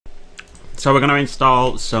So we're going to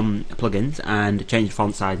install some plugins and change the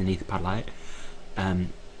font size in Etherpad Lite.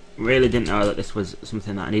 Really didn't know that this was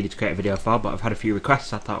something that I needed to create a video for, but I've had a few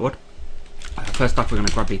requests, I thought I would. First off, we're going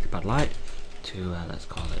to grab Etherpad Lite to, let's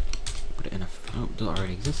call it, put it in a, oh, does it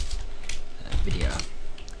already exist? Video.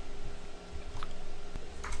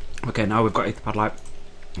 Okay, now we've got Etherpad Lite,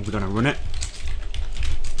 we're going to run it.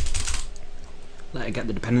 Let it get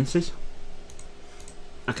the dependencies.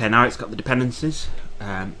 Okay, now it's got the dependencies,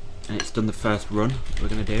 and it's done the first run. What we're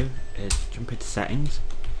going to do is jump into settings.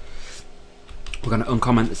 We're going to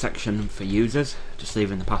uncomment the section for users, just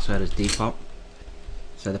leaving the password as default.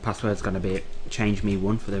 So the password is going to be change me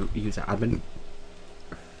 1 for the user admin.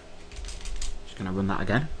 Just going to run that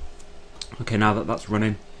again. Okay, now that that's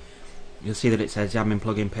running, you'll see that it says the admin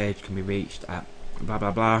plugin page can be reached at blah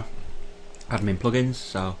blah blah admin plugins.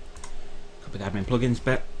 So copy the admin plugins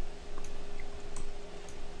bit,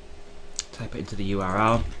 type it into the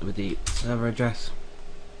URL with the server address.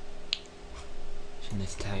 In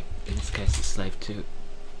this case it's slave 2.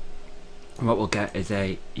 And what we'll get is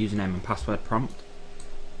a username and password prompt,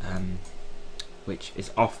 which is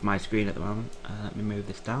off my screen at the moment. Let me move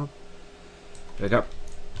this down. There we go.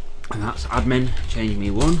 And that's admin change me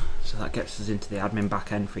 1, so that gets us into the admin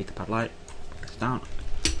backend for Etherpad Lite. Put this down.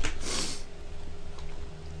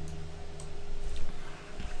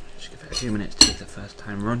 Just give it a few minutes to do the first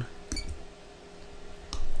time run.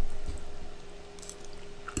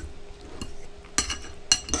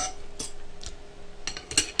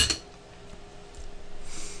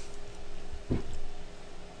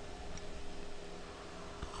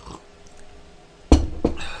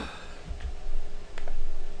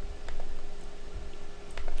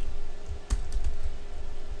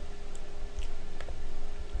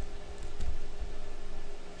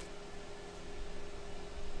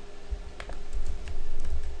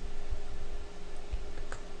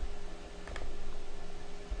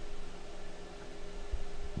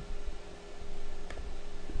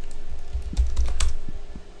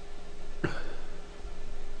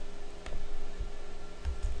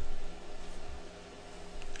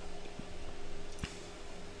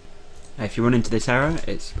 If you run into this error,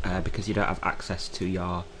 it's because you don't have access to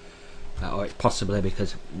your, or it's possibly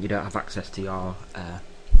because you don't have access to your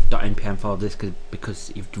 .npm folders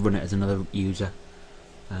because you've run it as another user.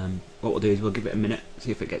 What we'll do is we'll give it a minute,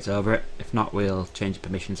 see if it gets over it. If not, we'll change the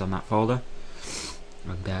permissions on that folder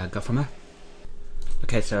and go from there.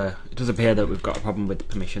 Okay, so it does appear that we've got a problem with the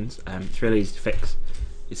permissions. It's really easy to fix.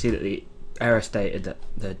 You see that the error stated that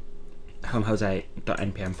the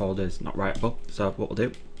homejose.npm folder is not writable. So what we'll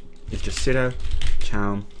do is just sudo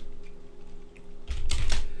chown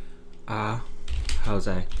homejose.npm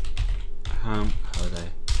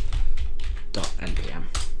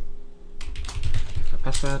for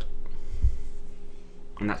password,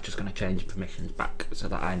 and that's just going to change permissions back so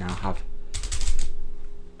that I now have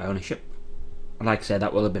ownership. Like I said,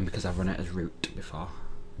 that will have been because I've run it as root before.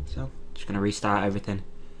 So just going to restart everything.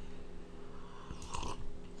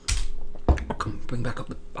 Bring back up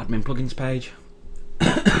the admin plugins page.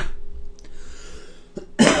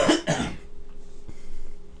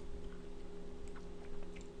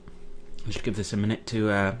 Just give this a minute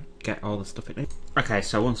to get all the stuff in. Okay,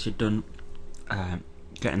 so once you're done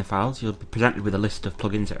getting the files, you'll be presented with a list of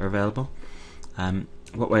plugins that are available.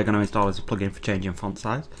 What we're going to install is a plugin for changing font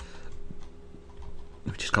size,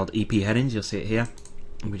 which is called EP Headings. You'll see it here.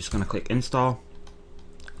 And we're just going to click install.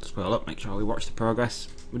 Scroll up, make sure we watch the progress.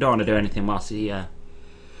 We don't want to do anything whilst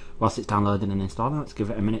it's downloading and installing. Let's give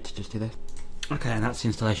it a minute to just do this. Okay, and that's the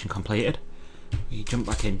installation completed. We jump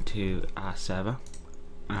back into our server,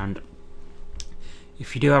 and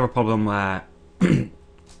if you do have a problem where the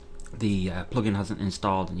plugin hasn't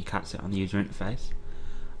installed and you can't see it on the user interface,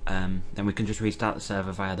 then we can just restart the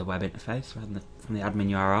server via the web interface rather than from the admin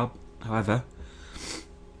URL. However,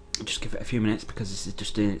 just give it a few minutes because this is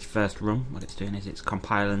just doing its first run. What it's doing is it's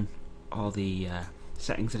compiling all the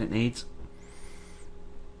settings that it needs,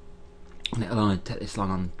 and it'll only take this long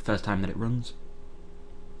on the first time that it runs.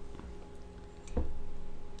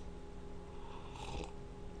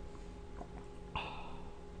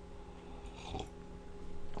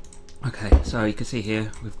 Okay, so you can see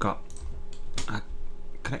here we've got a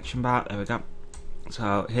connection bar. There we go.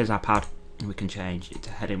 So here's our pad, and we can change it to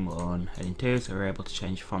heading 1, heading 2, so we're able to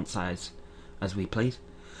change font size as we please.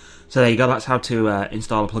 So there you go, that's how to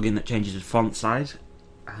install a plugin that changes the font size,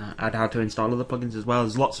 and how to install other plugins as well.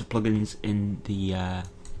 There's lots of plugins in the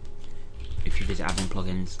if you visit admin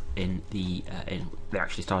plugins in the they're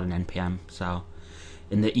actually stored in npm, so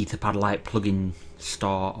in the Etherpad Lite plugin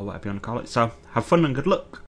store or whatever you want to call it. So have fun and good luck.